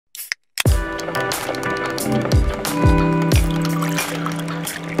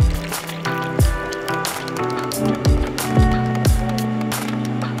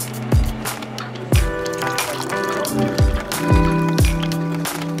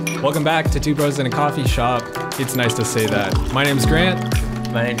Welcome back to Two Bros in a Coffee Shop. It's nice to say that. My name's Grant.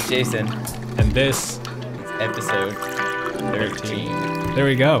 My name's Jason. And this is episode 13. There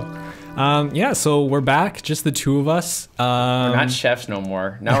we go. Yeah, so we're back, just the two of us. We're not chefs no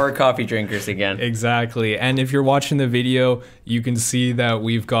more. Now we're coffee drinkers again. Exactly. And if you're watching the video, you can see that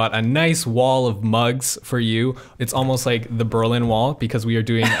we've got a nice wall of mugs for you. It's almost like the Berlin Wall because we are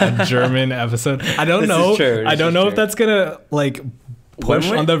doing a German episode. I don't know. I don't know if that's gonna like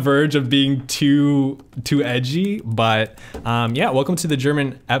push on the verge of being too edgy, but yeah, welcome to the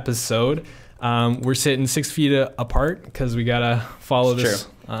German episode. We're sitting 6 feet apart because we gotta follow this.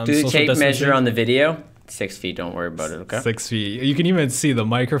 Do the tape measure on the video? 6 feet, don't worry about it, okay? 6 feet. You can even see the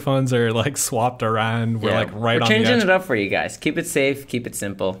microphones are like swapped around. We're like right on the edge. We're changing it up for you guys. Keep it safe, keep it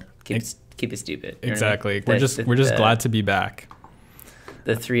simple, keep it stupid. Exactly. You know what I mean? We're just glad to be back.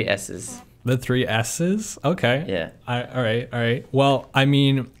 The 3 S's. The 3 S's? Okay. Yeah. All right. Well, I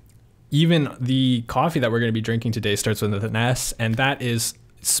mean, even the coffee that we're going to be drinking today starts with an S, and that is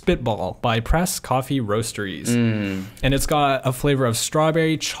Spitball by Press Coffee Roasteries. And it's got a flavor of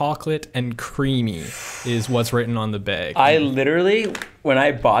strawberry, chocolate, and creamy is what's written on the bag. I literally, when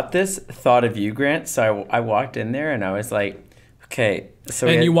I bought this, thought of you, Grant. So I walked in there and I was like, okay. So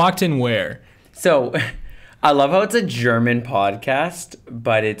and you walked in where? So I love how it's a German podcast,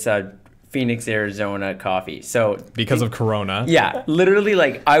 but it's a Phoenix, Arizona coffee. So because of Corona. Yeah, literally,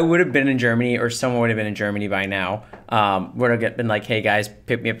 like I would have been in Germany, or someone would have been in Germany by now. Would have been like, hey guys,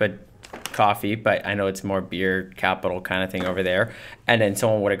 pick me up a coffee, but I know it's more beer capital kind of thing over there. And then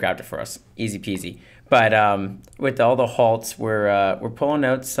someone would have grabbed it for us, easy peasy. But with all the halts, we're pulling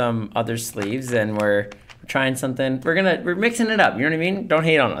out some other sleeves and we're trying something. We're mixing it up. You know what I mean? Don't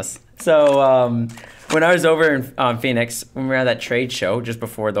hate on us. So when I was over in Phoenix, when we were at that trade show just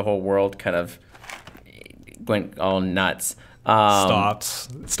before the whole world kind of went all nuts.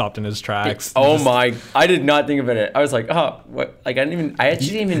 Stopped in his tracks. I did not think about it. I was like, oh, what? Like I actually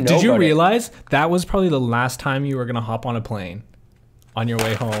didn't even know. Did you realize that was probably the last time you were gonna hop on a plane on your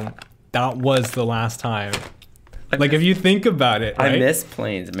way home? That was the last time. Like if you think about it, right? I miss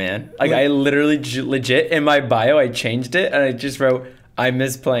planes, man. Like I literally legit in my bio, I changed it and I just wrote, I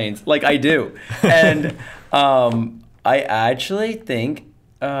miss planes. Like I do. And I actually think,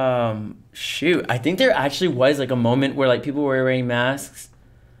 I think there actually was like a moment where like people were wearing masks.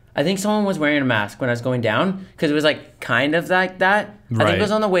 I think someone was wearing a mask when I was going down because it was like kind of like that. Right. I think it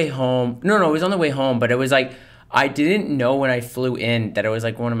was on the way home. No, it was on the way home, but it was like, I didn't know when I flew in that it was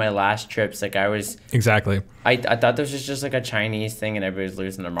like one of my last trips. Like I was... Exactly. I thought this was just like a Chinese thing and everybody was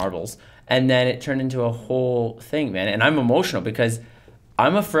losing their marbles. And then it turned into a whole thing, man. And I'm emotional because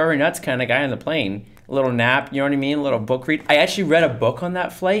I'm a Ferrari nuts kind of guy on the plane. A little nap, you know what I mean? A little book read. I actually read a book on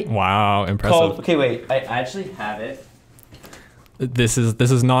that flight. Wow, impressive. Okay, wait. I actually have it. This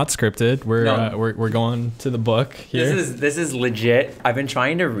is not scripted. We're going to the book here. This is legit. I've been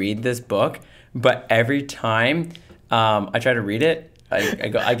trying to read this book, but every time I try to read it,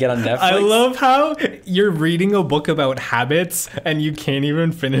 I get on Netflix. I love how you're reading a book about habits and you can't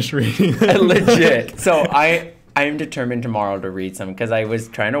even finish reading it. Legit. So I am determined tomorrow to read some because I was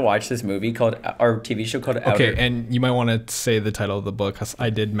trying to watch this movie or TV show called Outer. Okay, and you might want to say the title of the book because I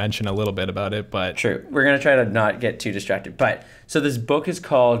did mention a little bit about it, but... True. We're going to try to not get too distracted. But so this book is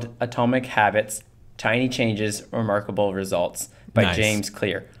called Atomic Habits, Tiny Changes, Remarkable Results by James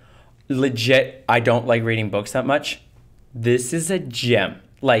Clear. Legit, I don't like reading books that much. This is a gem.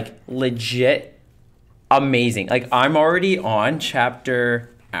 Like, legit amazing. Like, I'm already on chapter...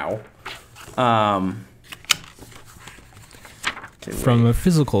 From a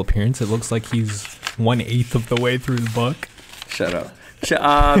physical appearance, it looks like he's 1/8 of the way through the book. Shut up.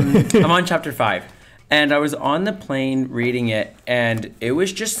 I'm on chapter 5. And I was on the plane reading it, and it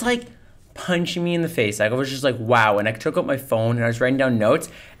was just, like, punching me in the face. Like, I was just like, wow. And I took out my phone, and I was writing down notes.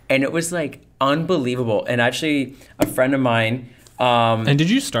 And it was like unbelievable. And actually, a friend of mine. And did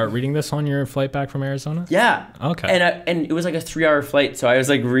you start reading this on your flight back from Arizona? Yeah. Okay. And it was like a 3-hour flight, so I was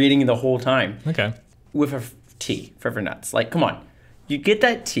like reading the whole time. Okay. With a tea for nuts. Like, come on, you get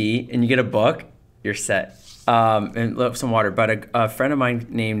that tea and you get a book, you're set. And some water. But a friend of mine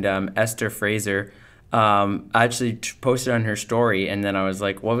named Esther Fraser actually posted on her story, and then I was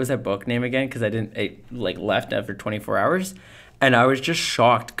like, what was that book name again? Because it left after 24 hours. And I was just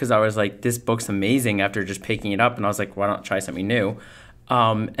shocked because I was like, this book's amazing after just picking it up. And I was like, why not try something new?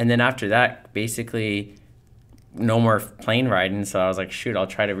 And then after that, basically no more plane riding. So I was like, shoot, I'll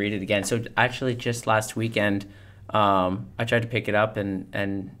try to read it again. So actually just last weekend, I tried to pick it up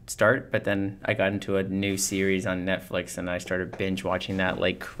and start. But then I got into a new series on Netflix and I started binge watching that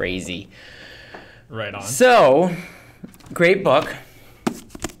like crazy. Right on. So, great book.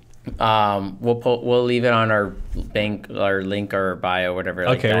 We'll leave it on our link or bio, whatever.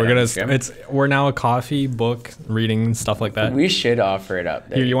 Okay, we're now a coffee book reading and stuff like that. We should offer it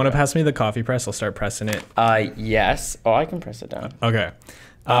up. Here, you want to pass me the coffee press? I'll start pressing it. Yes. Oh, I can press it down. Okay.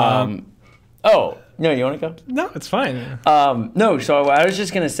 Oh no, you want to go? No, it's fine. No. So what I was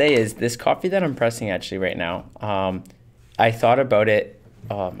just gonna say is this coffee that I'm pressing actually right now. I thought about it.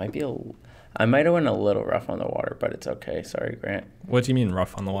 I might have went a little rough on the water, but it's okay. Sorry, Grant. What do you mean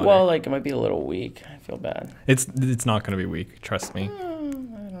rough on the water? Well, like it might be a little weak. I feel bad. It's not going to be weak. Trust me. I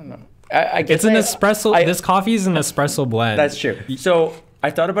don't know. I guess it's an espresso. This coffee is an espresso blend. That's true. So I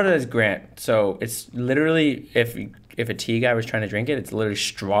thought about it as Grant. So it's literally, if a tea guy was trying to drink it, it's literally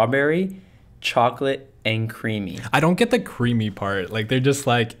strawberry, chocolate, and creamy. I don't get the creamy part. Like they're just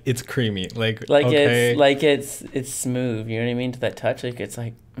like it's creamy. Like okay. It's smooth. You know what I mean? To that touch, like it's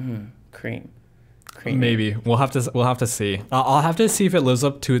like cream. Maybe we'll have to see. I'll have to see if it lives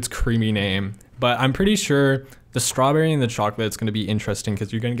up to its creamy name. But I'm pretty sure the strawberry and the chocolate is going to be interesting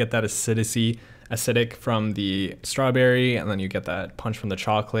because you're going to get that acidic from the strawberry, and then you get that punch from the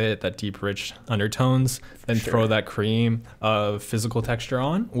chocolate, that deep rich undertones. Then throw that cream of physical texture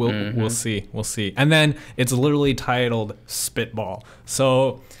on. We'll see. And then it's literally titled Spitball.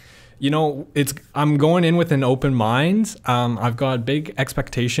 So, you know, I'm going in with an open mind. I've got big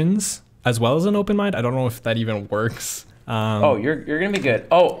expectations as well as an open mind. I don't know if that even works. You're gonna be good.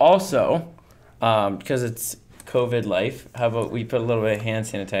 Oh, also, because it's COVID life, how about we put a little bit of hand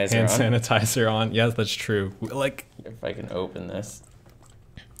sanitizer on? Yes, that's true. Like, if I can open this.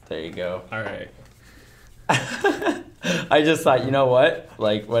 There you go. All right. I just thought, you know what?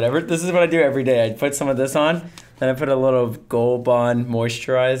 Like, whatever. This is what I do every day. I put some of this on, then I put a little Gold Bond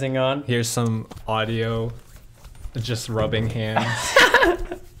moisturizing on. Here's some audio, just rubbing hands.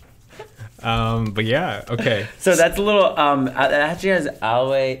 But yeah, okay. So that's a little, it actually has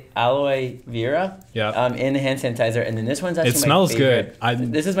aloe vera in the hand sanitizer. And then this one's actually smells good.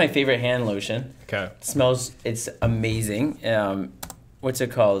 This is my favorite hand lotion. Okay. It's amazing. What's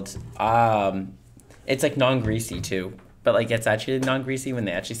it called? It's like non-greasy too. But like it's actually non-greasy when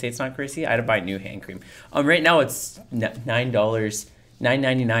they actually say it's not greasy. I had to buy new hand cream. Right now it's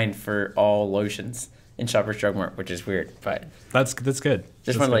 $9.99 for all lotions in Shoppers Drug Mart, which is weird, but that's good.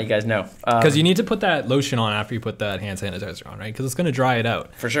 Just want to let you guys know, because you need to put that lotion on after you put that hand sanitizer on, right? Because it's gonna dry it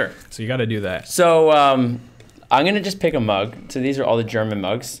out for sure. So you got to do that. So I'm gonna just pick a mug. So these are all the German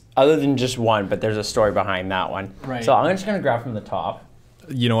mugs, other than just one, but there's a story behind that one. Right. So I'm just gonna grab from the top.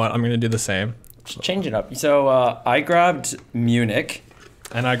 You know what? I'm gonna do the same. Just change it up. So I grabbed Munich,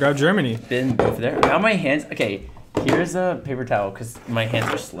 and I grabbed Germany. Been both there. Now my hands. Okay, here's a paper towel because my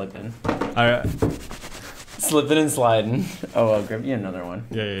hands are slipping. All right. Slipping and sliding. Oh, I'll grab you another one.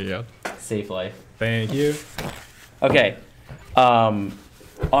 Yeah. Safe life. Thank you. Okay. On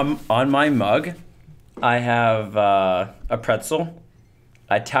my mug, I have a pretzel,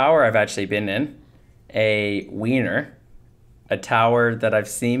 a tower I've actually been in, a wiener, a tower that I've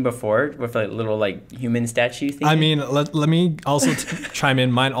seen before with a little like human statue thing. I mean, let me also chime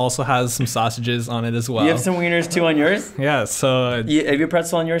in. Mine also has some sausages on it as well. You have some wieners too on yours? Yeah. So have you a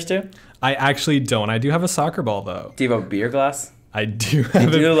pretzel on yours too? I actually don't. I do have a soccer ball though. Do you have a beer glass? I do. I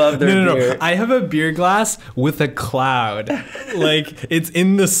do love their beer. No. I have a beer glass with a cloud. Like it's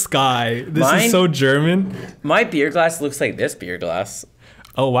in the sky. This is so German. My beer glass looks like this beer glass.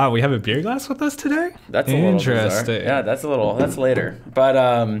 Oh wow, we have a beer glass with us today? That's a little interesting. Yeah, that's later. But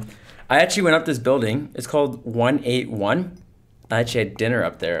I actually went up this building. It's called 181. I actually had dinner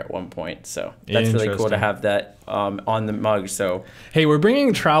up there at one point, so that's really cool to have that on the mug. So hey, we're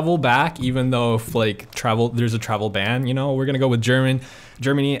bringing travel back, even though if there's a travel ban. You know, we're gonna go with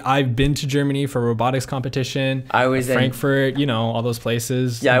Germany. I've been to Germany for a robotics competition. I was in Frankfurt, you know, all those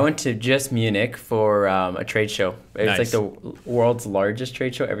places. Yeah, I went to just Munich for a trade show. It's like the world's largest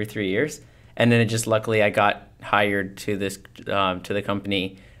trade show every 3 years, and then luckily I got hired to this to the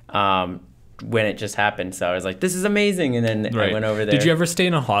company. When it just happened, so I was like, this is amazing, and then I went over there. Did you ever stay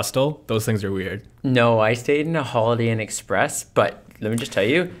in a hostel? Those things are weird. No, I stayed in a Holiday Inn Express, but let me just tell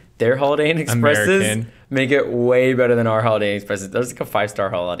you, their Holiday Inn Expresses make it way better than our Holiday Inn Expresses. There's like a 5-star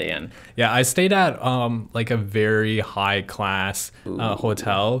Holiday Inn. Yeah, I stayed at like a very high class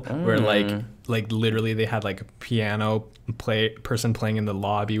hotel where like literally they had like a piano person playing in the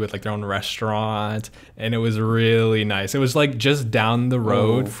lobby with like their own restaurant, and it was really nice. It was like just down the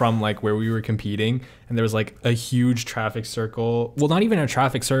road from like where we were competing, and there was like a huge traffic circle. Well, not even a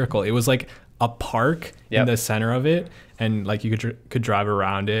traffic circle. It was like a park in the center of it, and like you could drive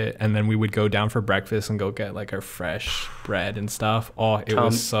around it, and then we would go down for breakfast and go get like our fresh bread and stuff. Oh, it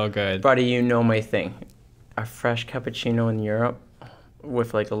was so good. Buddy, you know my thing. A fresh cappuccino in Europe.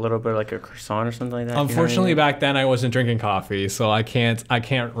 with like a little bit of like a croissant or something like that. Unfortunately, back then I wasn't drinking coffee, so I can't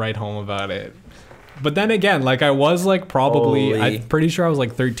write home about it. But then again, like I was like probably, I'm pretty sure I was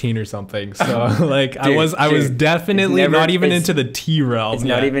like 13 or something. So like I was definitely not even into the tea realm.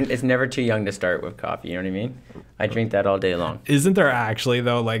 It's never too young to start with coffee. You know what I mean? I drink that all day long. Isn't there actually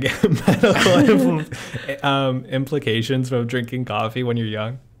though like medical implications from drinking coffee when you're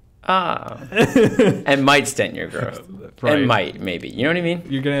young? And might stent your growth. Right. And maybe. You know what I mean?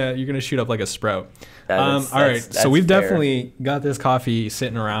 You're gonna shoot up like a sprout. All right. So we've definitely got this coffee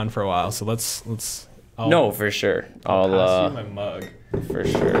sitting around for a while. So let's. No, for sure. I'll pass you my mug. For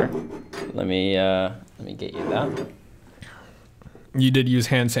sure. Let me get you that. You did use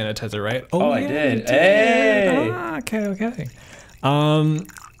hand sanitizer, right? Oh, I did. Hey. Okay.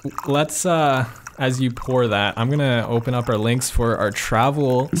 Let's as you pour that, I'm gonna open up our links for our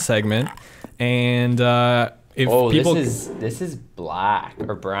travel segment, and if people. This is black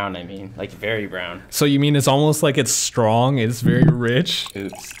or brown. I mean, like very brown. So you mean it's almost like it's strong? It's very rich.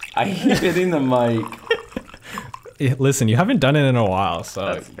 Oops. I keep hitting the mic. Listen, you haven't done it in a while, so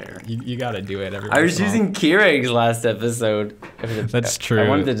that's fair. You got to do it every. I was using Keurig's last episode. That's true. I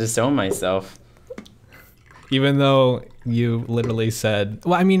wanted to disown myself. Even though you literally said,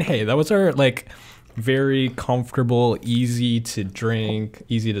 well, I mean, hey, that was our like very comfortable, easy to drink,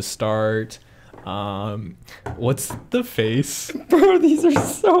 easy to start. What's the face? Bro, these are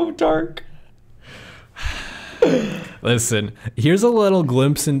so dark. Listen, here's a little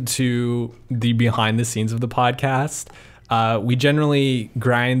glimpse into the behind the scenes of the podcast. We generally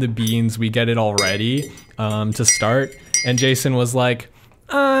grind the beans, we get it all ready to start. And Jason was like,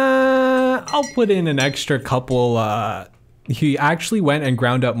 I'll put in an extra couple. He actually went and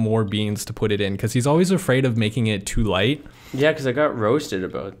ground up more beans to put it in because he's always afraid of making it too light. Yeah, because I got roasted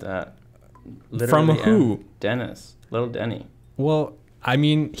about that. Literally, from who? Dennis. Little Denny. Well, I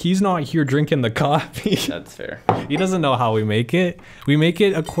mean, he's not here drinking the coffee. That's fair. He doesn't know how we make it. We make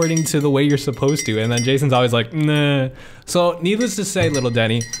it according to the way you're supposed to. And then Jason's always like, nah. So needless to say, little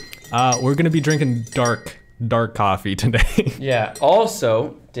Denny, we're going to be drinking dark coffee today. Yeah.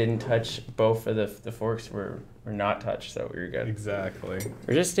 Also, didn't touch both of the forks were not touched, so we were good. Exactly.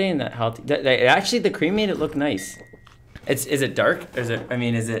 We're just staying that healthy. Actually, the cream made it look nice. Is it dark? Or is it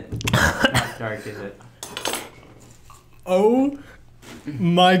not dark, is it? Oh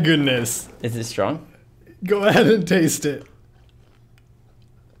my goodness. Is it strong? Go ahead and taste it.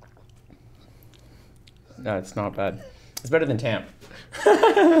 No, it's not bad. It's better than Tamp.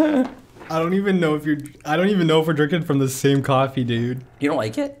 I don't even know if we're drinking from the same coffee, dude. You don't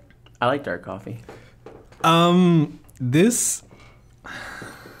like it? I like dark coffee. This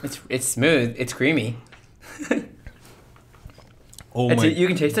it's smooth. It's creamy. You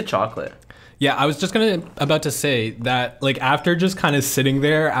can taste the chocolate. Yeah, I was just about to say that, like, after just kind of sitting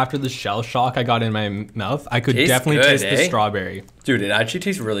there after the shell shock I got in my mouth, I could definitely taste the strawberry. Dude, it actually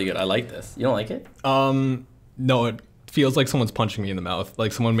tastes really good. I like this. You don't like it? No, it feels like someone's punching me in the mouth.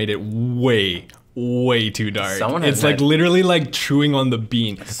 Like someone made it way too dark. It's like literally like chewing on the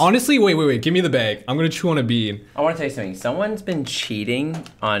bean. Honestly, wait. Give me the bag. I'm gonna chew on a bean. I want to tell you something. Someone's been cheating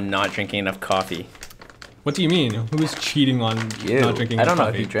on not drinking enough coffee. What do you mean? Who's cheating on not drinking enough coffee? I don't know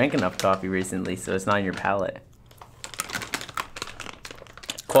if you drank enough coffee recently, so it's not in your palate.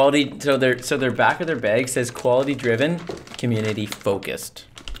 Quality. So their back of their bag says quality driven, community focused.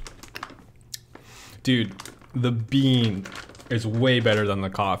 Dude, the bean is way better than the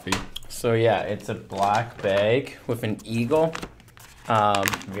coffee. So yeah, it's a black bag with an eagle.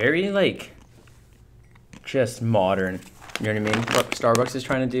 Very like just modern. You know what I mean? What Starbucks is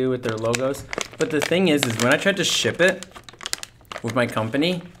trying to do with their logos. But the thing is when I tried to ship it with my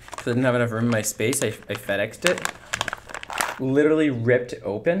company, because I didn't have enough room in my space, I FedExed it. Literally ripped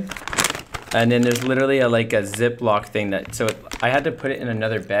open. And then there's literally a Ziploc thing I had to put it in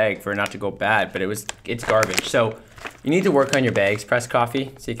another bag for it not to go bad, but it's garbage. So you need to work on your bags, press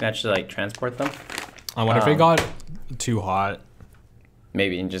coffee, so you can actually transport them. I wonder if it got too hot.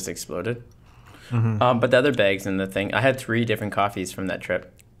 Maybe and just exploded. Mm-hmm. But the other bags and the thing, I had 3 different coffees from that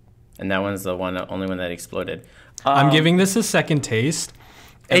trip, and that one's the only one that exploded. I'm giving this a second taste.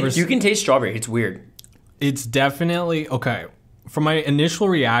 You can taste strawberry. It's weird. It's definitely okay. From my initial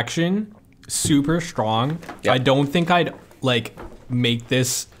reaction, super strong. Yep. I don't think I'd make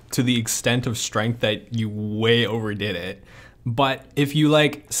this to the extent of strength that you way overdid it. But if you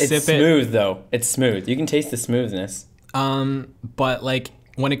sip it, it's smooth though. It's smooth. You can taste the smoothness. But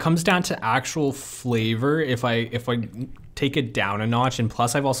when it comes down to actual flavor, if I take it down a notch, and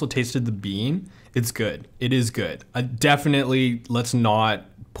plus I've also tasted the bean, it's good. It is good. Definitely, let's not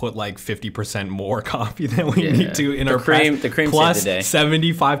put like 50% more coffee than we need to in our cream. press. The cream plus saved the day.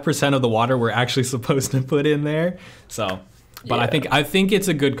 75% of the water we're actually supposed to put in there. So, but I think it's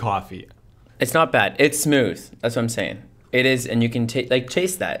a good coffee. It's not bad. It's smooth. That's what I'm saying. It is, and you can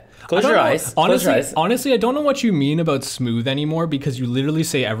taste that. Close your eyes. Honestly, I don't know what you mean about smooth anymore because you literally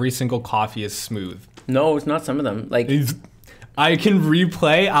say every single coffee is smooth. No, it's not some of them. Like I can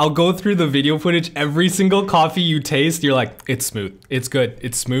replay. I'll go through the video footage. Every single coffee you taste, you're like, it's smooth. It's good.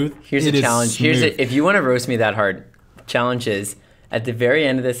 It's smooth. Here's a challenge. If you want to roast me that hard, the challenge is at the very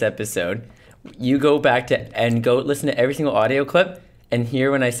end of this episode, you go back and go listen to every single audio clip and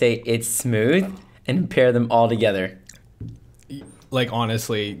hear when I say it's smooth and pair them all together. Like,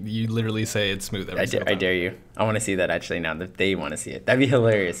 honestly, you literally say it's smooth every single time. I dare you. I want to see that actually now that they want to see it. That'd be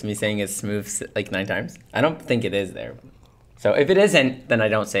hilarious. Me saying it's smooth like 9 times. I don't think it is there. So if it isn't, then I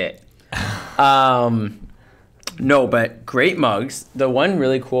don't say it. No, but great mugs. The one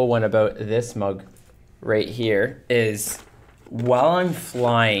really cool one about this mug right here is while I'm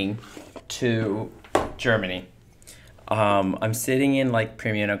flying to Germany, I'm sitting in like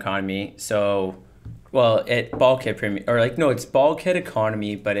premium economy. So... Well, bulkhead premium, or like, no, it's bulkhead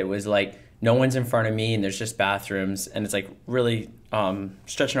economy, but it was like no one's in front of me and there's just bathrooms and it's like really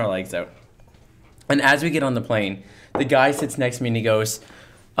stretching our legs out. And as we get on the plane, the guy sits next to me and he goes,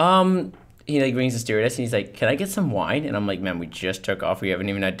 he like rings the stewardess and he's like, can I get some wine? And I'm like, man, we just took off. We haven't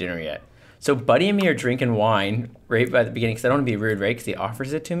even had dinner yet. So Buddy and me are drinking wine right by the beginning because I don't want to be rude, right? Because he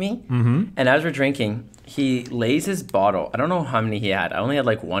offers it to me. Mm-hmm. And as we're drinking, he lays his bottle. I don't know how many he had. I only had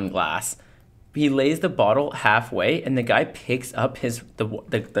like 1 glass. He lays the bottle halfway, and the guy picks up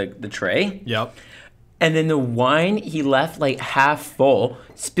the tray. Yep. And then the wine he left like half full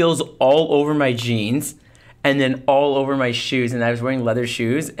spills all over my jeans, and then all over my shoes. And I was wearing leather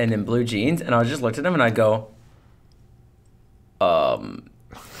shoes and then blue jeans, and I just looked at him and I go, what am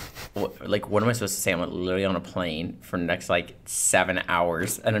I supposed to say? I'm literally on a plane for the next like 7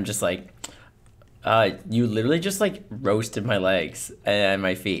 hours, and I'm just like. You literally just like roasted my legs and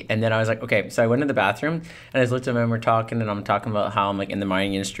my feet. And then I was like, okay. So I went to the bathroom and I just looked at him and we're talking and I'm talking about how I'm like in the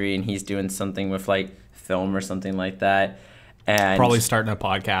mining industry and he's doing something with like film or something like that. And probably starting a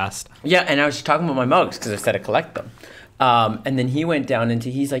podcast. Yeah. And I was just talking about my mugs because I said I collect them. And then he went down into,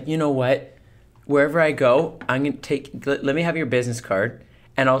 he's like, you know what? Wherever I go, I'm going to let me have your business card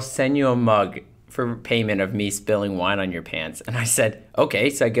and I'll send you a mug for payment of me spilling wine on your pants. And I said, okay.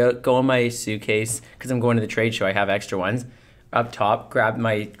 So I go in my suitcase because I'm going to the trade show. I have extra ones up top, grab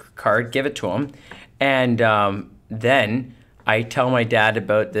my card, give it to him. And then I tell my dad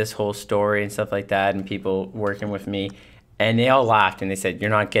about this whole story and stuff like that and people working with me. And they all laughed and they said, you're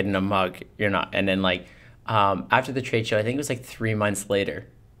not getting a mug. You're not. And then like after the trade show, I think it was like 3 months later,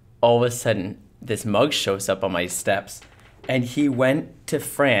 all of a sudden this mug shows up on my steps. And he went to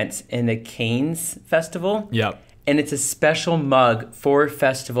France in the Cannes Festival. Yep. And it's a special mug for a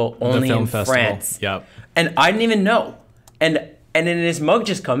festival only in France. Yep. And I didn't even know. And then his mug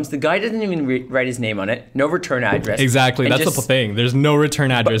just comes. The guy doesn't even write his name on it. No return address. Exactly. That's the thing. There's no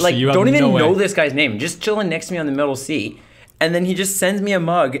return address. Like, so you have don't even no know way. this guy's name. Just chilling next to me on the middle seat. And then he just sends me a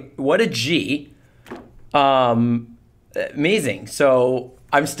mug. What a G. Amazing. So...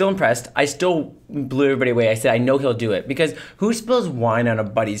 I'm still impressed. I still blew everybody away. I said, I know he'll do it. Because who spills wine on a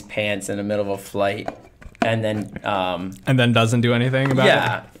buddy's pants in the middle of a flight and then... and then doesn't do anything about it?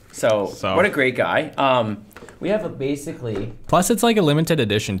 Yeah. So, what a great guy. We have basically... Plus, it's like a limited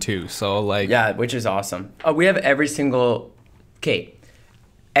edition, too. So, like... Yeah, which is awesome. We have every single... Okay.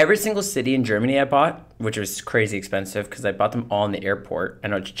 Every single city in Germany I bought, which was crazy expensive because I bought them all in the airport. I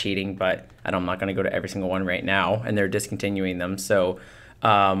know it's cheating, but I'm not going to go to every single one right now. And they're discontinuing them. So...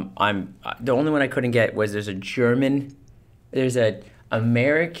 I'm the only one I couldn't get was there's a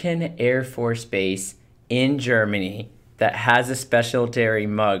American Air Force base in Germany that has a special dairy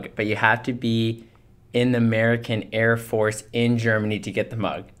mug, but you have to be in the American Air Force in Germany to get the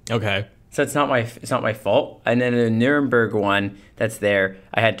mug. Okay. So it's not my fault. And then the Nuremberg one that's there,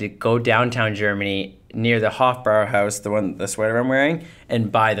 I had to go downtown Germany near the Hofbräuhaus, the sweater I'm wearing,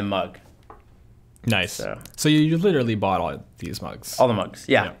 and buy the mug. Nice. So you literally bought all these mugs. All the mugs,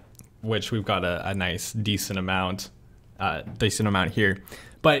 yeah. Which we've got a nice, decent amount here.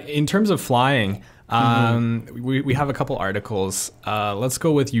 But in terms of flying, we have a couple articles. Let's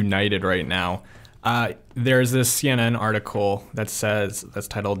go with United right now. There's this CNN article that's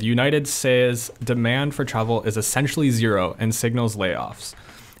titled, United says demand for travel is essentially zero and signals layoffs.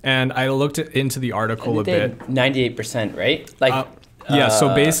 And I looked into the article a bit. 98%, right? Like... Yeah,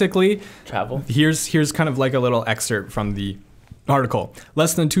 so basically, travel. Here's kind of like a little excerpt from the Article.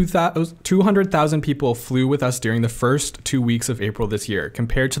 Less than 200,000 people flew with us during the first 2 weeks of April this year,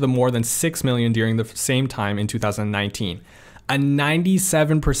 compared to the more than 6 million during the same time in 2019. A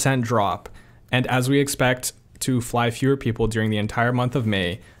 97% drop. And as we expect to fly fewer people during the entire month of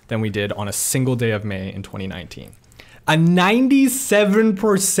May than we did on a single day of May in 2019. A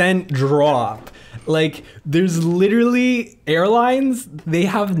 97% drop. Like, there's literally airlines, they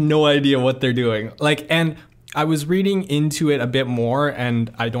have no idea what they're doing. Like, and I was reading into it a bit more,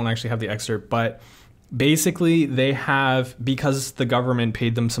 and I don't actually have the excerpt, but basically they have, because the government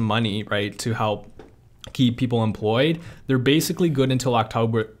paid them some money, right, to help keep people employed, they're basically good until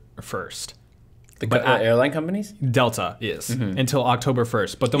October 1st. But airline companies? Delta is until October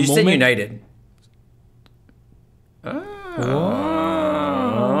 1st. But the you moment said United. Oh.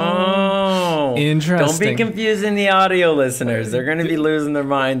 Interesting. Don't be confusing the audio listeners. They're going to be losing their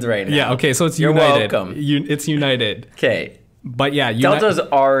minds right now. Yeah, okay, so it's You're United. welcome. It's United. Okay. But yeah, Delta's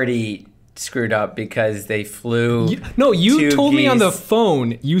already screwed up because they flew. You told me on the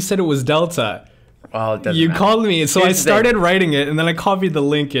phone. You said it was Delta. Well, it doesn't you matter. called me, so I started writing it, and then I copied the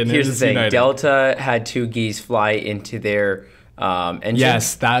link in. Here's the thing: United. Delta had 2 geese fly into their engine.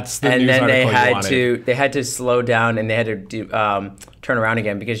 Yes, that's the news then article they had to slow down, and they had to do, turn around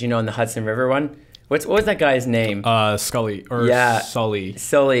again because in the Hudson River one, what was that guy's name? Sully or Sully.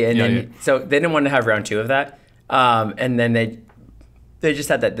 Sully, and so they didn't want to have round 2 of that, and then they just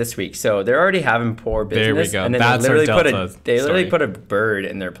had that this week, so they're already having poor business. There we go. And then That's they literally Delta put a bird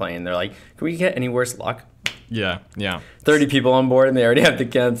in their plane. They're like, "Can we get any worse luck?" Yeah. 30 people on board, and they already have to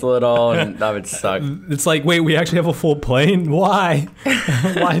cancel it all, and that would suck. It's like, wait, we actually have a full plane? Why?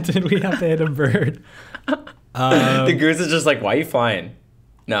 Why did we have to hit a bird? The goose is just like, "Why are you flying?"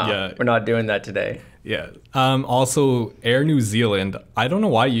 No, we're not doing that today. Yeah. Also, Air New Zealand. I don't know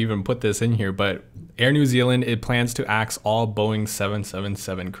why you even put this in here, but Air New Zealand, it plans to axe all Boeing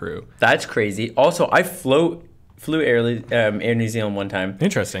 777 crew. That's crazy. Also, I flew Air New Zealand one time.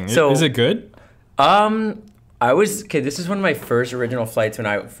 Interesting. So, is it good? This is one of my first original flights when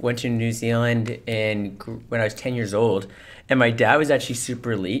I went to New Zealand when I was 10 years old. And my dad was actually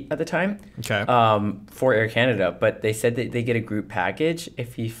super elite at the time. Okay. For Air Canada, but they said that they get a group package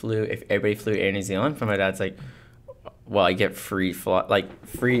if everybody flew Air New Zealand. But my dad's like, well, I get free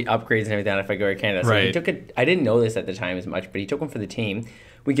upgrades and everything if I go Air Canada. So he took it. I didn't know this at the time as much, but he took one for the team.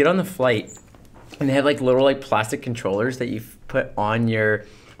 We get on the flight, and they have little plastic controllers that you put on your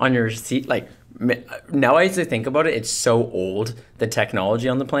seat. Now I used to think about it, it's so old, the technology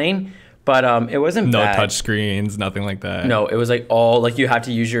on the plane. But it wasn't bad. No touch screens, nothing like that. No, it was all you have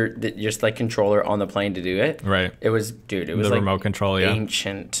to use your controller on the plane to do it. Right. It was the remote control. Yeah.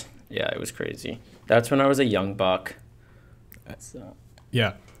 Ancient. Yeah, it was crazy. That's when I was a young buck. So.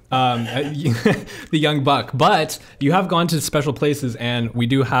 Yeah. The young buck. But you have gone to special places, and we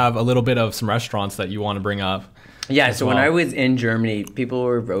do have a little bit of some restaurants that you want to bring up. Yeah, so when I was in Germany, people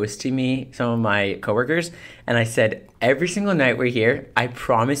were roasting me, some of my coworkers, and I said, every single night we're here, I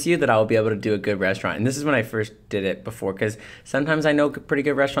promise you that I will be able to do a good restaurant. And this is when I first did it before, because sometimes I know pretty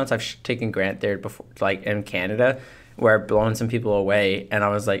good restaurants. I've taken Grant there before, in Canada, where I've blown some people away. And I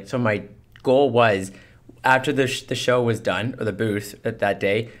was like, so my goal was, after the show was done, or the booth that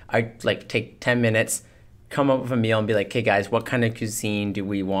day, I'd take 10 minutes, come up with a meal and be like, okay guys, what kind of cuisine do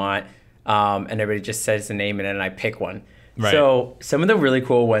we want? And everybody just says the name, and then I pick one. Right. So some of the really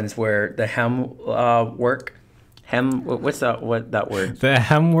cool ones were the what's that word? The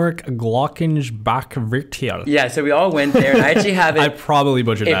HeimWerk Glockenbachviertel. Yeah, so we all went there, and I actually have it. I probably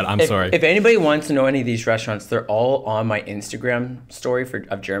butchered that. I'm sorry. If anybody wants to know any of these restaurants, they're all on my Instagram story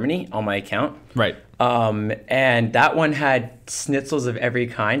of Germany on my account. Right. And that one had schnitzels of every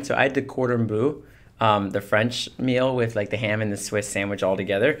kind. So I had the cordon bleu. The French meal with the ham and the Swiss sandwich all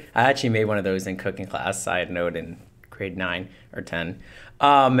together. I actually made one of those in cooking class, side note, in grade 9 or 10.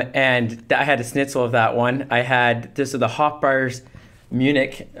 And I had a schnitzel of that one. I had this of the Hofbräuhaus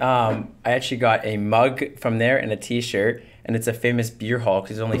Munich. I actually got a mug from there and a t-shirt, and it's a famous beer hall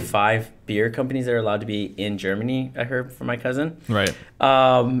because there's only 5 beer companies that are allowed to be in Germany, I heard from my cousin. Right.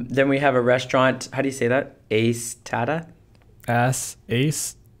 Then we have a restaurant, how do you say that? Acetaia?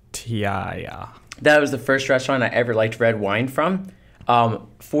 Acetaia. That was the first restaurant I ever liked red wine from.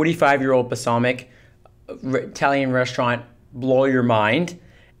 45-year-old balsamic Italian restaurant, blow your mind.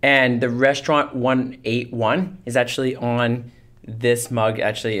 And the restaurant 181 is actually on this mug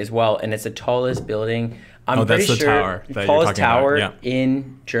actually as well, and it's the tallest building. I'm pretty sure tower the tallest tower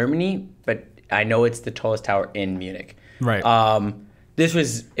in Germany, but I know it's the tallest tower in Munich. Right.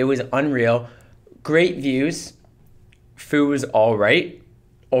 It was unreal. Great views. Food was all right.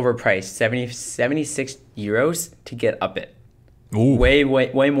 Overpriced, 76 euros to get up it. Ooh. Way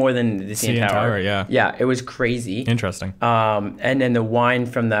more than the CN Tower. Tower, yeah. Yeah, it was crazy. Interesting. And then the wine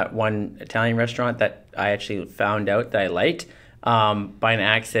from that one Italian restaurant that I actually found out that I liked, by an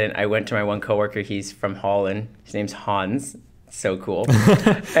accident, I went to my one coworker. He's from Holland. His name's Hans. So cool.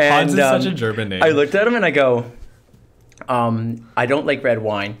 And, Hans is such a German name. I looked at him and I go, I don't like red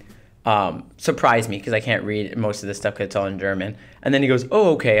wine. Surprised me because I can't read most of this stuff because it's all in German. And then he goes,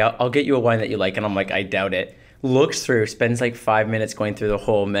 oh, okay, I'll get you a wine that you like. And I'm like, I doubt it. Looks through, spends like 5 minutes going through the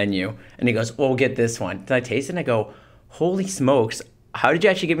whole menu. And he goes, well, we'll get this one. Then I taste it and I go, holy smokes, how did you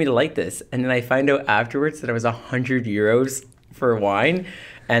actually get me to like this? And then I find out afterwards that it was 100 euros for wine.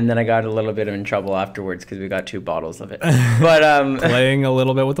 And then I got a little bit in trouble afterwards because we got 2 bottles of it. But playing a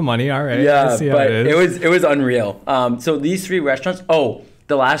little bit with the money, all right. Yeah, but it was unreal. So these 3 restaurants. Oh,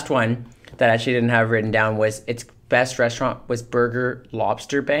 the last one that I actually didn't have written down was its best restaurant was Burger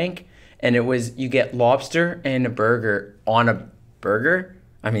Lobster Bank. And it was, you get lobster and a burger on a burger.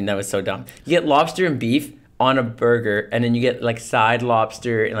 I mean, that was so dumb. You get lobster and beef on a burger, and then you get like side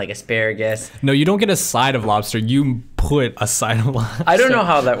lobster and like asparagus. No, you don't get a side of lobster. You put a side of lobster. I don't know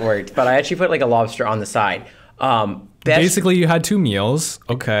how that worked, but I actually put like a lobster on the side. Basically, you had 2 meals.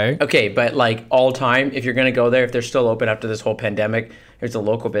 Okay. Okay, but like all time, if you're going to go there, if they're still open after this whole pandemic, there's a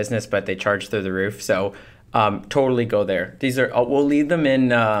local business, but they charge through the roof. So totally go there. These are, we'll leave them in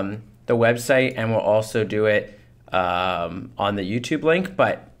the website, and we'll also do it on the YouTube link.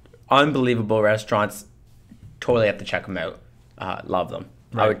 But unbelievable restaurants, totally have to check them out. Love them.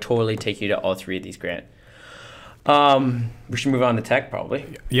 Right. I would totally take you to all 3 of these, Grant. We should move on to tech, probably.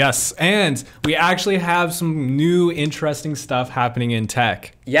 Yes, and we actually have some new interesting stuff happening in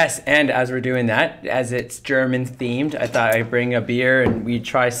tech. Yes, and as we're doing that, as it's German themed, I thought I'd bring a beer and we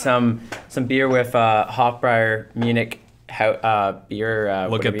try some beer with Hofbräuhaus Munich. Beer.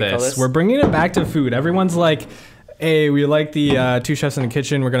 Look at this. We're bringing it back to food. Everyone's like, hey, we like the 2 chefs in the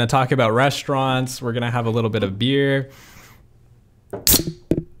kitchen. We're going to talk about restaurants. We're going to have a little bit of beer. Ooh.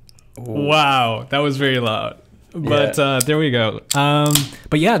 Wow, that was very loud. But there we go.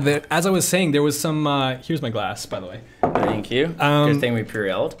 But yeah, as I was saying, there was some... here's my glass, by the way. Thank you. Good thing we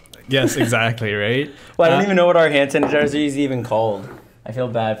pre-rolled. Yes, exactly, right? Well, I don't even know what our hand sanitizer is even called. I feel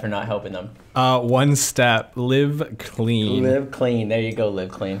bad for not helping them. One step, live clean. Live clean. There you go, live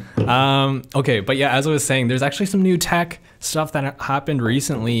clean. Okay, but yeah, as I was saying, there's actually some new tech stuff that happened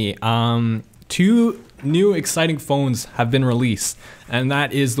recently. 2 new exciting phones have been released, and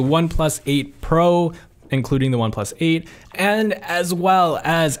that is the OnePlus 8 Pro, including the OnePlus 8, and as well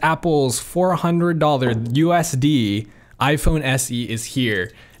as Apple's $400 USD iPhone SE is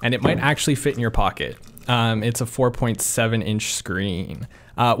here, and it might actually fit in your pocket. It's a 4.7-inch screen,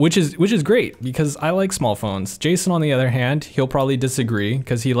 which is great because I like small phones. Jason, on the other hand, he'll probably disagree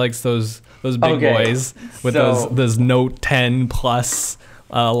because he likes those big boys with those Note 10 Plus,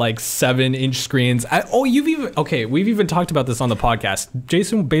 like 7-inch screens. We've even talked about this on the podcast.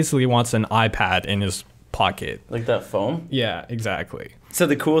 Jason basically wants an iPad in his pocket, like that foam. Yeah, exactly. So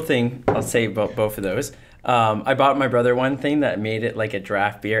the cool thing I'll say about both of those, I bought my brother one thing that made it like a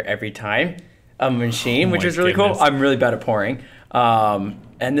draft beer every time. A machine, which is really cool. I'm really bad at pouring.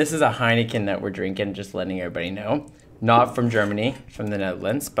 And this is a Heineken that we're drinking, just letting everybody know. Not from Germany, from the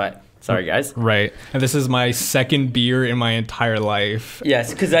Netherlands, but sorry, guys. Right. And this is my 2nd beer in my entire life.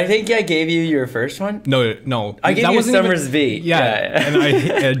 Yes, because I think I gave you your first one. No. I gave you Summer's V. Yeah. And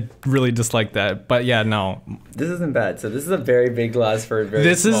I really disliked that. But yeah, no. This isn't bad. So this is a very big glass for a very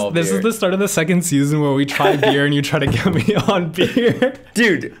small beer. This is the start of the 2nd season where we try beer and you try to get me on beer.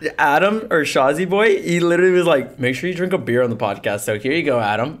 Dude, Adam, or Shazzy boy, he literally was like, make sure you drink a beer on the podcast. So here you go,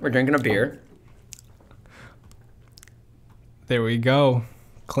 Adam. We're drinking a beer. There we go.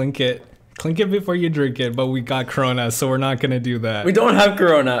 Clink it before you drink it, but we got Corona, so we're not going to do that. We don't have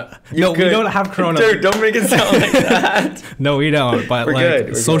Corona. We don't have Corona. Dude, don't make it sound like that. No, we don't, but we're like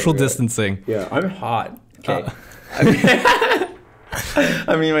good. Social distancing. Yeah, I'm hot. Okay.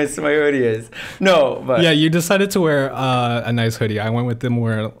 I mean, my hoodie is. No, but. Yeah, you decided to wear a nice hoodie. I went with the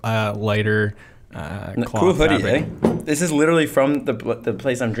more lighter cool hoodie, fabric. This is literally from the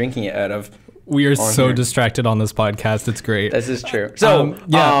place I'm drinking it out of. We are so here. Distracted on this podcast. It's great. This is true. So,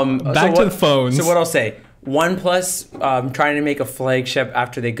 back to the phones. So what I'll say, OnePlus trying to make a flagship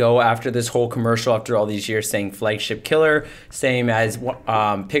after they go after this whole commercial after all these years saying flagship killer, same as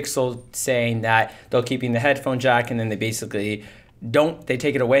Pixel saying that they'll keep the headphone jack and then they basically they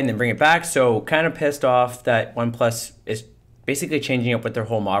take it away and then bring it back. So kind of pissed off that OnePlus is basically changing up what their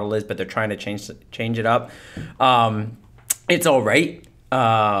whole model is, but they're trying to change it up. It's all right.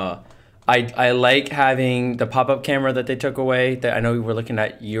 I like having the pop-up camera that they took away. That I know you were looking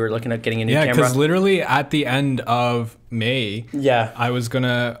at getting a new camera. Yeah, because literally at the end of May,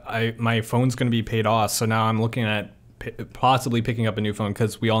 my phone's gonna be paid off. So now I'm looking at possibly picking up a new phone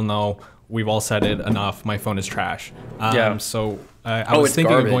because we all know, we've all said it enough, my phone is trash. So I was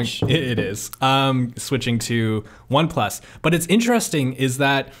thinking garbage. of going. It is switching to OnePlus. But it's interesting is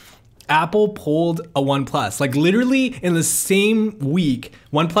that Apple pulled a OnePlus. Like literally in the same week,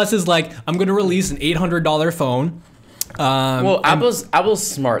 OnePlus is like, I'm going to release an $800 phone. Well, Apple's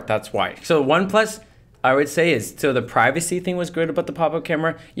smart. That's why. So OnePlus, I would say, so the privacy thing was good about the pop-up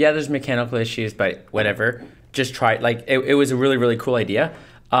camera. Yeah, there's mechanical issues, but whatever. Just try it. Like it was a really, really cool idea.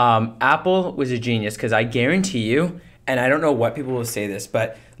 Apple was a genius because I guarantee you, and I don't know what people will say this,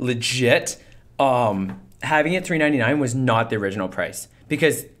 but legit, having it $399 was not the original price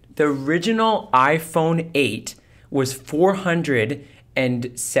because the original iPhone 8 was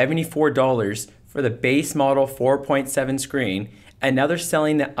 $474 for the base model 4.7 screen, and now they're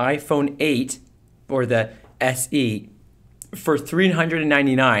selling the iPhone 8 or the SE for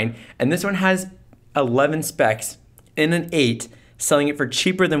 $399, and this one has 11 specs in an 8, selling it for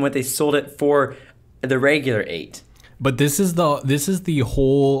cheaper than what they sold it for the regular 8. But this is the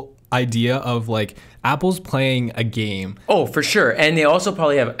whole idea of like Apple's playing a game. Oh, for sure. And they also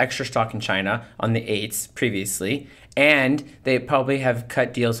probably have extra stock in China on the 8s previously. And they probably have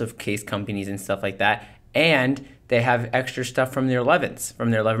cut deals with case companies and stuff like that. And they have extra stuff from their 11s,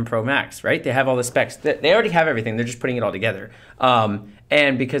 from their 11 Pro Max, right? They have all the specs. They already have everything. They're just putting it all together.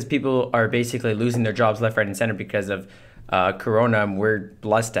 And because people are basically losing their jobs left, right, and center because of Corona, we're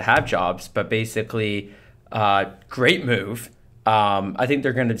blessed to have jobs. But basically, great move. I think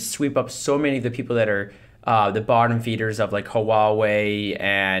they're going to sweep up so many of the people that are the bottom feeders of like Huawei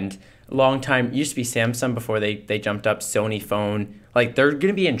and long time used to be Samsung before they jumped up, Sony phone. Like they're going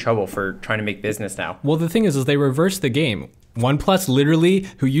to be in trouble for trying to make business now. Well, the thing is they reversed the game. OnePlus literally,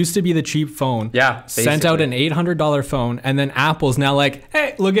 who used to be the cheap phone, sent out an $800 phone, and then Apple's now like,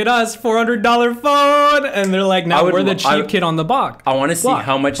 hey, look at us, $400 phone, and they're like, now we're the cheap kid on the block. I want to see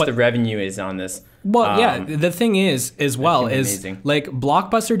how much the revenue is on this. Well, yeah, the thing is like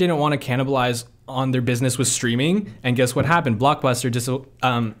Blockbuster didn't want to cannibalize on their business with streaming, and guess what happened? Blockbuster just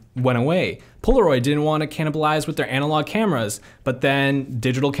went away. Polaroid didn't want to cannibalize with their analog cameras, but then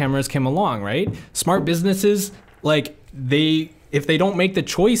digital cameras came along, right? Smart businesses, like if they don't make the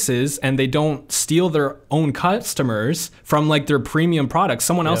choices and they don't steal their own customers from like their premium products,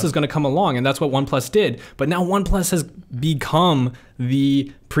 someone else is going to come along, and that's what OnePlus did. But now OnePlus has become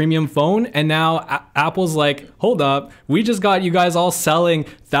the premium phone, and now Apple's like, hold up, we just got you guys all selling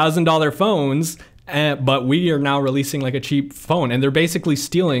 $1,000 phones, but we are now releasing like a cheap phone, and they're basically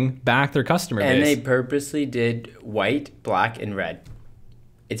stealing back their customer base. And they purposely did white, black, and red.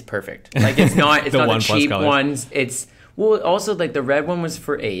 It's perfect. Like it's not the cheap colors. Ones. It's also like the red one was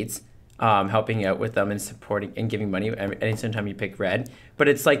for AIDS, helping out with them and supporting and giving money anytime you pick red. But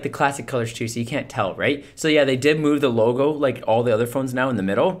it's like the classic colors too, so you can't tell, right? So yeah, they did move the logo like all the other phones now in the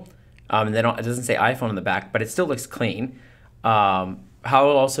middle. And it doesn't say iPhone on the back, but it still looks clean. How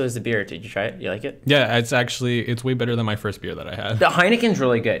also is the beer? Did you try it? You like it? Yeah, it's way better than my first beer that I had. The Heineken's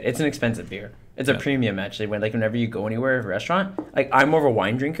really good. It's an expensive beer. It's a premium actually. Whenever you go anywhere, a restaurant, like I'm more of a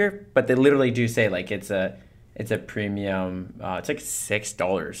wine drinker, but they literally do say like it's a premium. It's like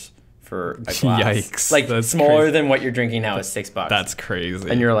 $6 for a glass. Yikes! Like that's smaller crazy. than what you're drinking now is $6. That's crazy.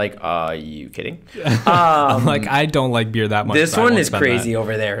 And you're like, are you kidding? I'm like, I don't like beer that much. This one is crazy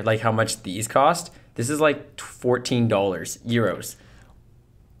over there. Like how much these cost. This is like $14 euros.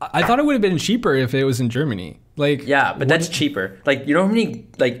 I thought it would have been cheaper if it was in Germany. Like yeah, but that's cheaper. Like you know how many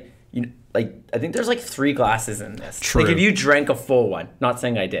I think there's like 3 glasses in this. True. Like if you drank a full one, not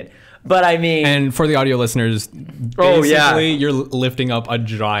saying I did, but I mean. And for the audio listeners, basically you're lifting up a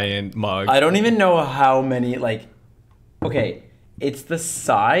giant mug. I don't even know how many. Like, okay, it's the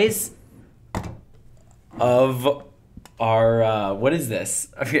size of our what is this?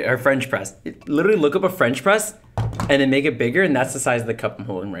 Our French press. Literally look up a French press and then make it bigger, and that's the size of the cup I'm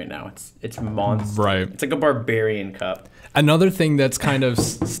holding right now. It's monster. Right. It's like a barbarian cup. Another thing that's kind of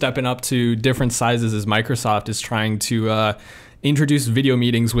stepping up to different sizes is Microsoft is trying to introduce video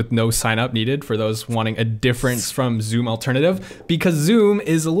meetings with no sign up needed for those wanting a difference from Zoom alternative, because Zoom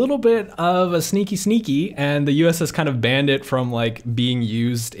is a little bit of a sneaky, and the US has kind of banned it from like being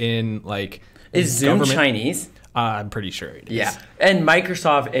used in like Is Zoom Chinese? I'm pretty sure it is. Yeah. And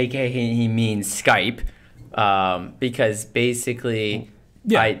Microsoft, aka he means Skype, because basically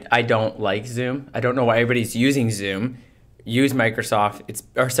I don't like Zoom. I don't know why everybody's using Zoom. use Microsoft.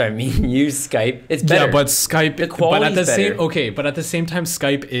 Use Skype. It's better. Yeah, but Skype. The quality's better. But at the same time,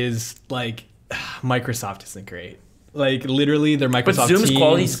 Skype is like Microsoft isn't great. Like literally, their Microsoft. But Zoom's Teams,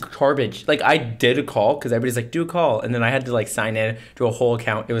 quality's garbage. Like I did a call because everybody's like, do a call, and then I had to like sign in to a whole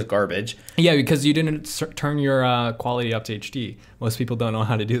account. It was garbage. Yeah, because you didn't turn your quality up to HD. Most people don't know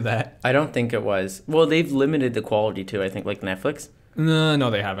how to do that. I don't think it was. Well, they've limited the quality too. I think like Netflix. No,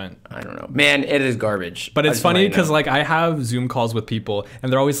 they haven't. I don't know. Man, it is garbage. But it's funny because like I have Zoom calls with people, and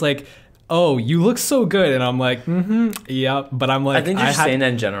they're always like, "Oh, you look so good," and I'm like, yeah. But I'm like, I think they're just saying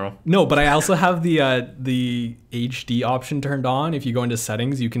that in general. No, but I also have the HD option turned on. If you go into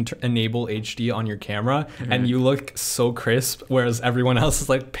settings, you can enable HD on your camera, and you look so crisp, whereas everyone else is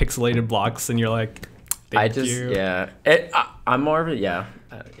like pixelated blocks, and you're like, Thank you. I'm more of a yeah.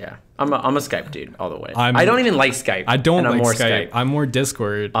 I'm a Skype dude all the way. I don't even like Skype. I don't like Skype. I'm more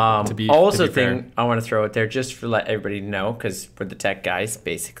Discord. I want to throw out there just to let everybody know because we're the tech guys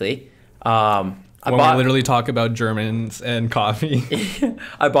basically. We literally talk about Germans and coffee.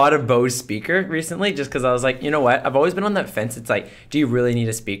 I bought a Bose speaker recently just because I was like, you know what? I've always been on that fence. It's like, do you really need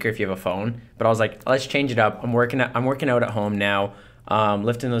a speaker if you have a phone? But I was like, let's change it up. I'm working out at home now,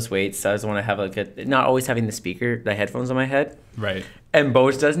 lifting those weights. So I just want to have not always having the headphones on my head. Right. And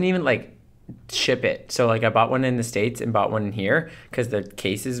Bose doesn't even like ship it. So like I bought one in the States and bought one in here because the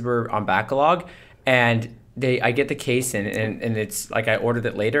cases were on backlog, and I get the case in and it's like I ordered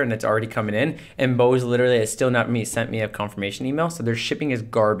it later and it's already coming in, and Bose literally has still not sent me a confirmation email. So their shipping is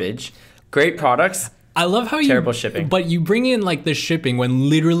garbage. Great products. I love how terrible shipping. But you bring in like the shipping when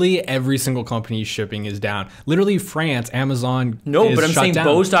literally every single company's shipping is down. Literally France, Amazon. No, but I'm saying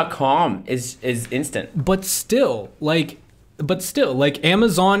Bose.com is instant. But still, like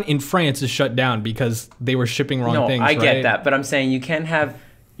Amazon in France is shut down because they were shipping wrong things. I get that, but I'm saying you can't have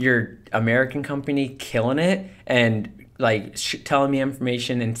your American company killing it and like telling me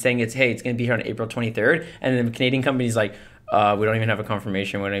information and saying it's going to be here on April 23rd, and then the Canadian company's like, we don't even have a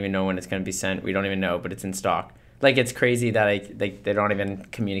confirmation. We don't even know when it's going to be sent. We don't even know, but it's in stock. Like it's crazy that they're not even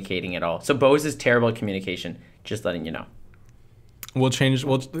communicating at all. So Bose is terrible at communication. Just letting you know.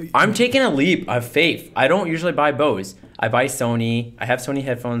 I'm taking a leap of faith. I don't usually buy Bose. I buy Sony. I have Sony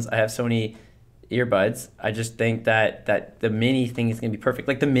headphones. I have Sony earbuds. I just think that the mini thing is going to be perfect.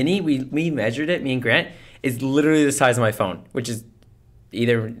 Like the mini, we measured it, me and Grant, is literally the size of my phone, which is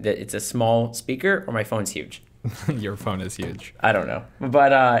either that it's a small speaker or my phone's huge. Your phone is huge. I don't know.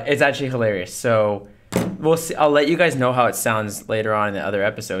 But it's actually hilarious. So we'll see. I'll let you guys know how it sounds later on in the other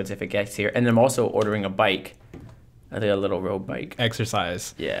episodes if it gets here. And I'm also ordering a bike. I think a little road bike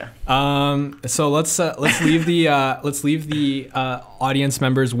exercise. Yeah. So let's leave the audience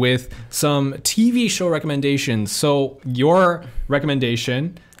members with some TV show recommendations. So your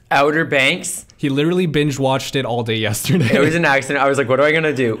recommendation, Outer Banks. He literally binge watched it all day yesterday. It was an accident. I was like, what am I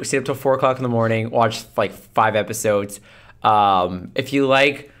gonna do? Stay up till 4:00 in the morning, watch like 5 episodes. If you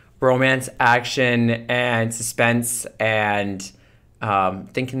like romance, action, and suspense, and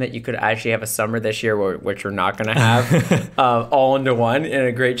thinking that you could actually have a summer this year, which we're not going to have, all into one in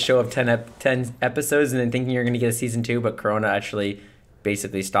a great show of 10 episodes, and then thinking you're going to get a season 2, but Corona actually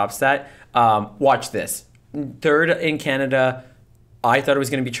basically stops that. Watch this. 3rd in Canada. I thought it was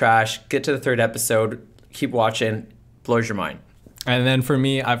going to be trash. Get to the 3rd episode. Keep watching. Blows your mind. And then for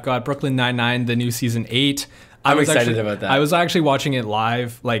me, I've got Brooklyn Nine-Nine, the new season 8. I'm excited about that. I was actually watching it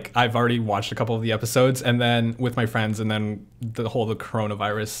live. Like I've already watched a couple of the episodes, and then with my friends, and then the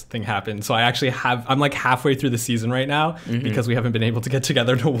coronavirus thing happened. So I'm like halfway through the season right now because we haven't been able to get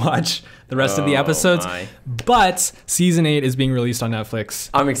together to watch the rest of the episodes. But season 8 is being released on Netflix.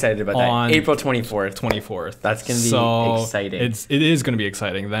 I'm excited about that. April 24th. That's going to be exciting. It is going to be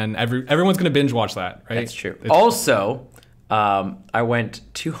exciting. Then everyone's going to binge watch that, right? That's true. Also, I went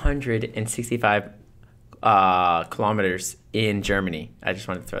 265 kilometers in Germany. I just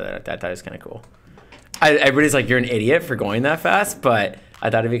wanted to throw that out. I thought it was kind of cool. Everybody's like, you're an idiot for going that fast, but I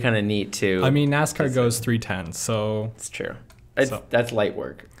thought it'd be kind of neat too. I mean, NASCAR goes 310, so it's true. That's light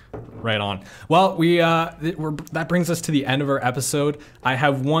work. Right on. Well, that brings us to the end of our episode. I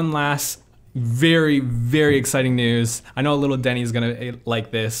have one last very, very exciting news. I know little Denny's gonna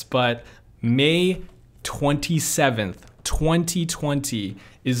like this, but May 27th, 2020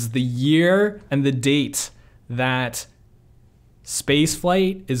 is the year and the date that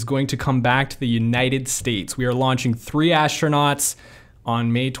spaceflight is going to come back to the United States. We are launching 3 astronauts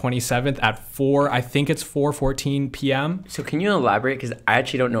on May 27th at 4:14 p.m. So can you elaborate? Because I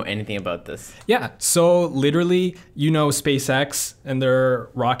actually don't know anything about this. Yeah. So literally, SpaceX and their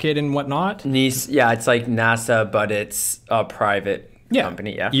rocket and whatnot. Yeah, it's like NASA, but it's a private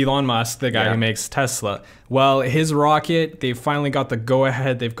company. Yeah. Elon Musk, the guy who makes Tesla. Well, his rocket, they finally got the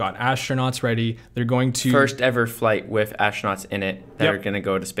go-ahead. They've got astronauts ready. They're going to... First ever flight with astronauts in it that are going to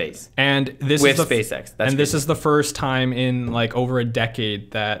go to space. And this with is SpaceX. This is the first time in like over a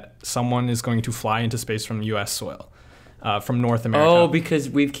decade that someone is going to fly into space from U.S. soil. From North America. Oh, because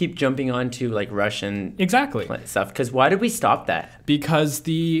we keep jumping onto like Russian stuff. Because why did we stop that? Because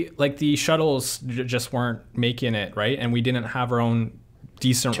the shuttles just weren't making it, right? And we didn't have our own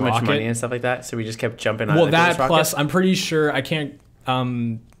decent rocket. Too much money and stuff like that. So we just kept jumping on. Well, that plus I'm pretty sure I can't.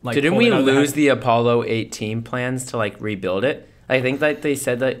 Didn't we lose the Apollo 18 plans to like rebuild it? I think that they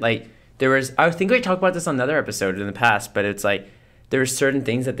said that like there was. I think we talked about this on another episode in the past, but it's like. There were certain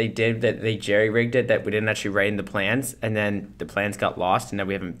things that they did that they jerry-rigged it that we didn't actually write in the plans, and then the plans got lost, and now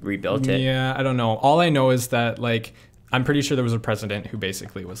we haven't rebuilt it. Yeah, I don't know. All I know is that, like, I'm pretty sure there was a president who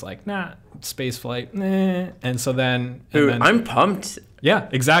basically was like, nah, space flight, nah. And so then... Dude, I'm pumped. Yeah,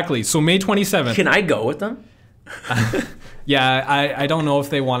 exactly. So May 27th. Can I go with them? Yeah, I don't know if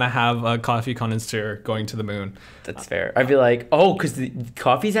they want to have a coffee connoisseur going to the moon. That's fair. I'd be like, oh, because the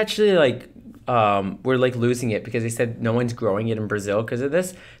coffee's actually, like... we're like losing it because they said no one's growing it in Brazil because of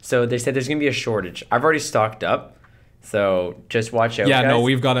this. So they said there's gonna be a shortage. I've already stocked up, so just watch out. Yeah, guys. no,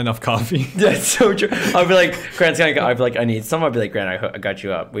 we've got enough coffee. That's so true. I'll be like, Grant's gonna go. I'll be like, I need some. I'll be like, Grant, I got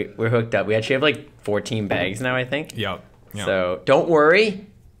you up. We're hooked up. We actually have like 14 bags now, I think. Yep. So don't worry,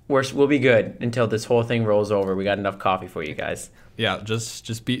 we'll be good until this whole thing rolls over. We got enough coffee for you guys. Yeah, just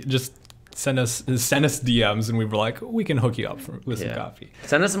send us DMs and we were like, we can hook you up with some coffee.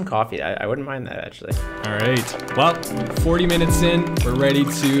 Send us some coffee. I wouldn't mind that actually. All right. Well, 40 minutes in, we're ready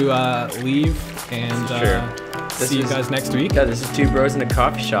to leave and see you guys next week. Yeah, this is Two Bros in a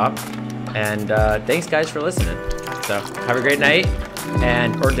Coffee Shop, and thanks guys for listening. So have a great night,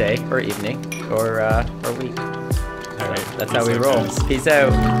 or day, or evening, or week. All right. That's how we roll. Peace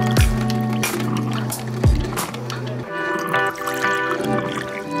out.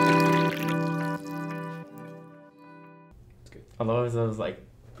 I was like,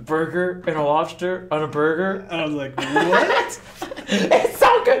 burger and a lobster on a burger. I was like, what? It's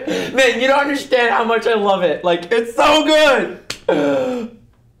so good. Man, you don't understand how much I love it. Like, it's so good.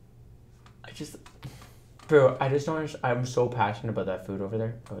 Bro, I just don't understand. I'm so passionate about that food over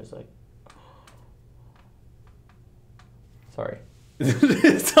there. I was like, sorry.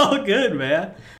 It's all good, man.